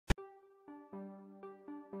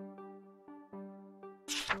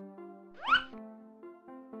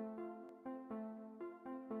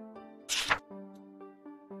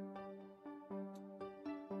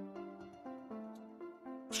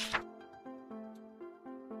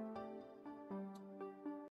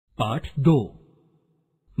पाठ 2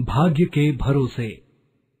 भाग्य के भरोसे।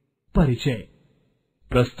 परिचय।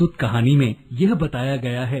 प्रस्तुत कहानी में यह बताया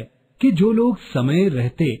गया है कि जो लोग समय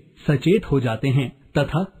रहते सचेत हो जाते हैं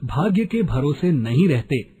तथा भाग्य के भरोसे नहीं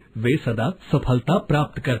रहते, वे सदा सफलता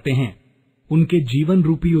प्राप्त करते हैं। उनके जीवन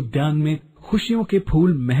रूपी उद्यान में खुशियों के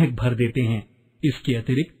फूल महक भर देते हैं। इसके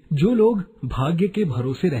अतिरिक्त जो लोग भाग्य के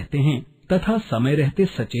भरोसे रहते हैं तथा समय रहते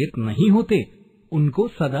सचेत नहीं होते, उनको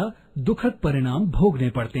सदा दुखद परिणाम भोगने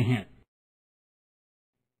पड़ते हैं।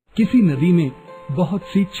 किसी नदी में बहुत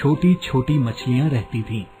सी छोटी छोटी मछलियां रहती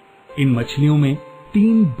थीं। इन मछलियों में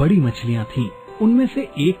 3 बड़ी मछलियां थीं। उनमें से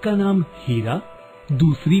एक का नाम हीरा,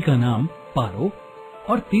 दूसरी का नाम पारो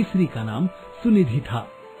और तीसरी का नाम सुनिधि था।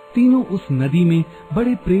 तीनों उस नदी में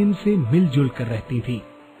बड़े प्रेम से मिलजुल कर रहती थीं।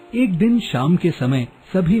 एक दिन शाम के समय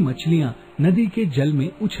सभी मछलियां नदी के जल में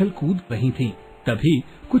उछल कूद रही थीं। तभी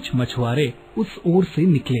कुछ मछुआरे उस ओर से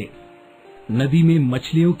निकले। नदी में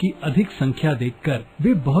मछलियों की अधिक संख्या देखकर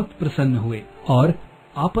वे बहुत प्रसन्न हुए और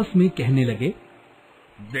आपस में कहने लगे,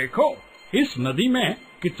 देखो, इस नदी में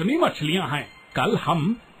कितनी मछलियां हैं। कल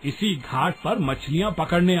हम इसी घाट पर मछलियां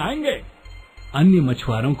पकड़ने आएंगे। अन्य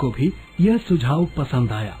मछुआरों को भी यह सुझाव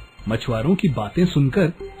पसंद आया। मछुआरों की बातें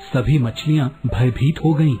सुनकर सभी मछलियां भयभीत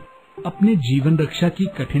हो गईं। अपने जीवन रक्षा की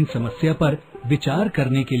कठिन समस्या पर विचार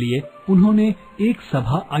करने के लिए उन्होंने एक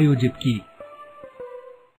सभा आयोजित की।